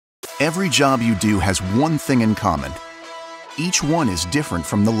Every job you do has one thing in common. Each one is different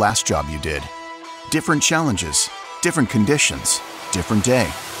from the last job you did. Different challenges, different conditions, different day.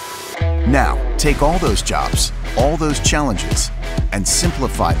 Now, take all those jobs, all those challenges, and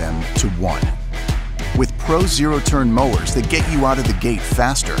simplify them to one. With Pro zero-turn mowers that get you out of the gate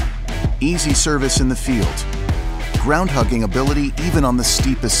faster, easy service in the field, ground-hugging ability even on the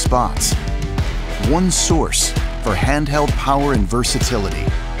steepest spots. One source for handheld power and versatility.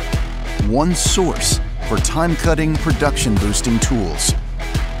 One source for time-cutting, production-boosting tools.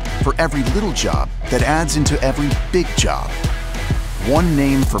 For every little job that adds into every big job. One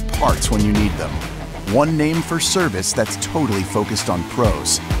name for parts when you need them. One name for service that's totally focused on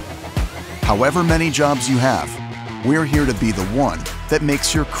pros. However many jobs you have, we're here to be the one that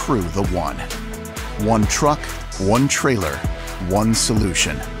makes your crew the one. One truck, one trailer, one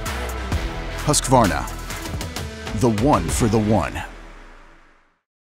solution. Husqvarna, the one for the one.